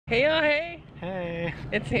Hey y'all, hey! Hey!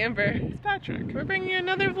 It's Amber. It's Patrick. We're bringing you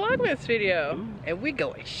another VLOGmas video. Ooh. And we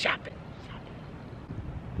going shopping.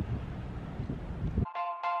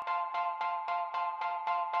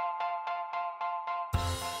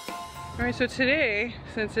 Alright, so today,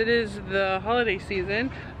 since it is the holiday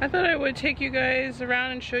season, I thought I would take you guys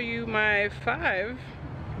around and show you my 5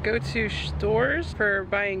 go-to stores for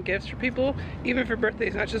buying gifts for people, even for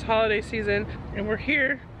birthdays, not just holiday season. And we're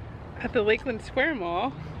here at the Lakeland Square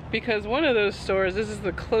Mall because one of those stores, this is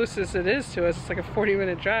the closest it is to us. It's like a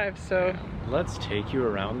 40-minute drive, so let's take you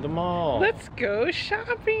around the mall. Let's go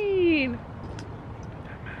shopping. Put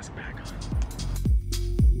that mask back on.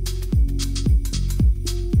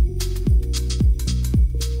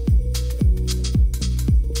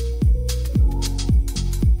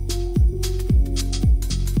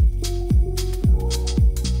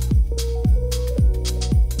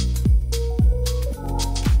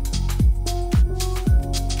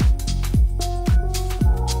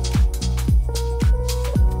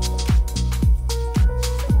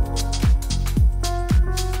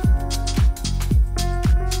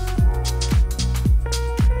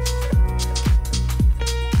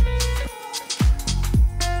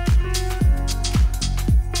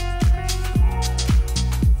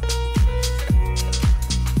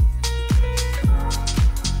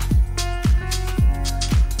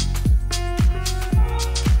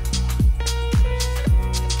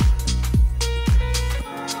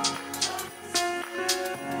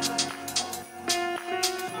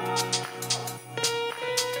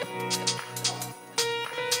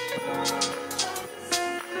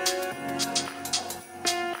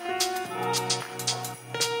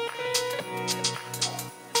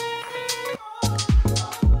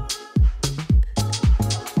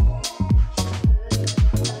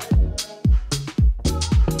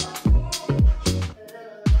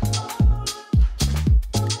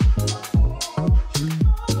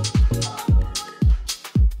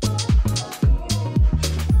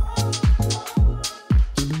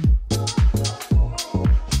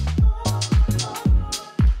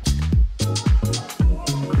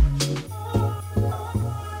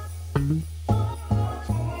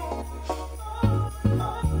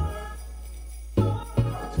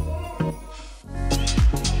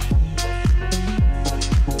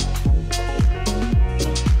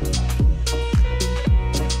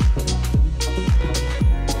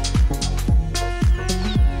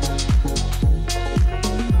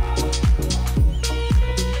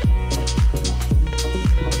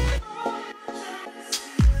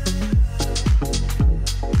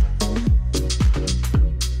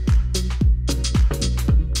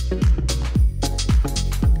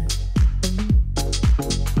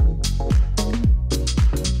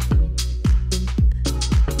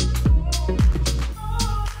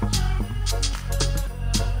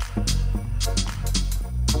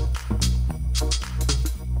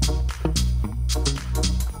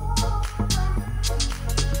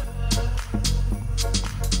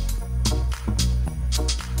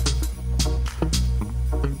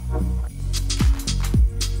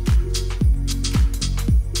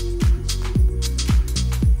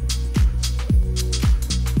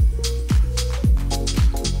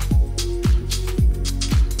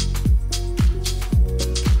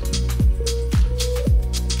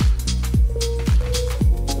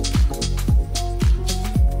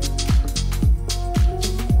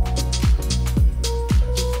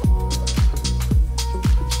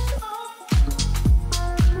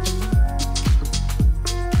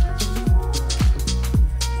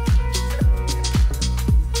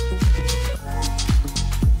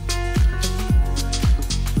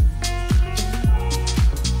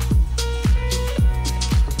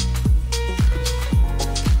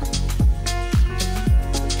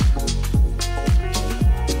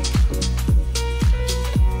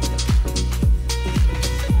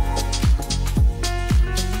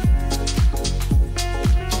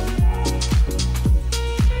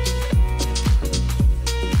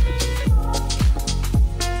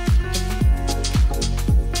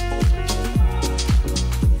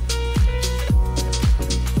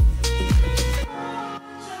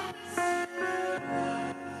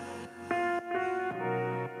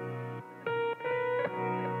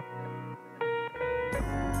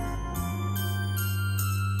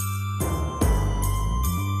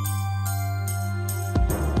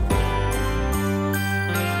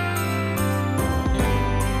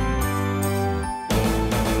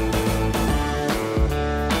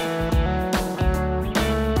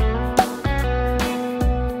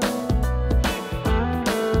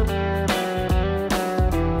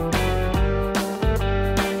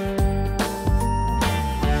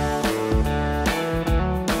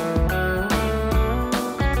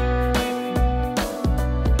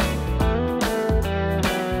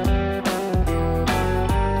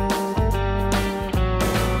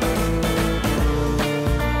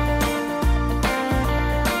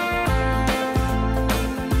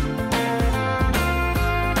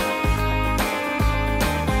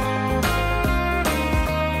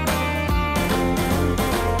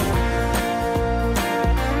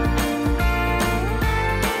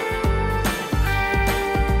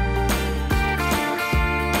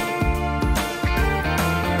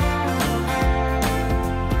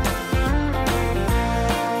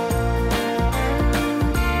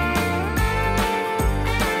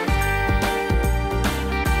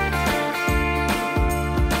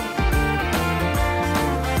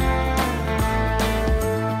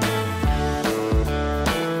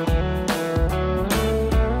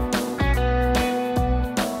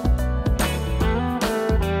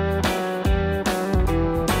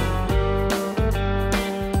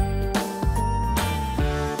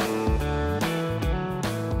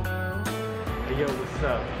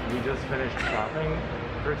 finished shopping,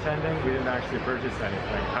 pretending we didn't actually purchase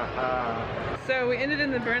anything. Haha. So we ended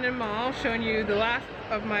in the Brennan Mall, showing you the last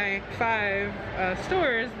of my 5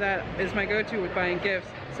 stores that is my go-to with buying gifts.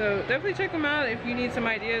 So definitely check them out if you need some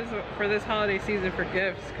ideas for this holiday season for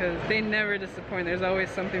gifts, because they never disappoint. There's always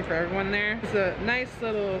something for everyone there. It's a nice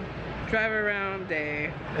little drive around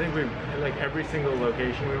day. I think we, like every single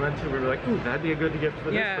location we went to, we were like, ooh, that'd be a good gift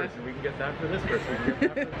for Yeah. this person. We can get that for this person. We can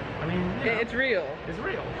get that for... I mean, yeah. It's real. It's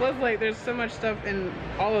real. Plus, like, there's so much stuff in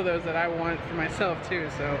all of those that I want for myself too.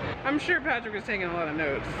 So I'm sure Patrick was taking a lot of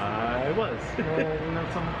notes. I was.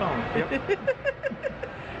 Notes on the phone. Yep.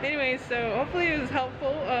 Anyway, so hopefully it was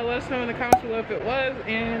helpful. Let us know in the comments below if it was,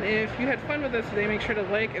 and if you had fun with us today, make sure to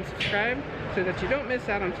like and subscribe so that you don't miss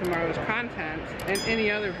out on tomorrow's content and any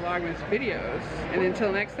other Vlogmas videos. And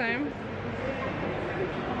until next time,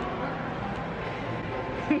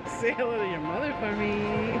 say hello to your mother for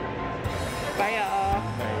me. Bye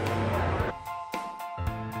y'all.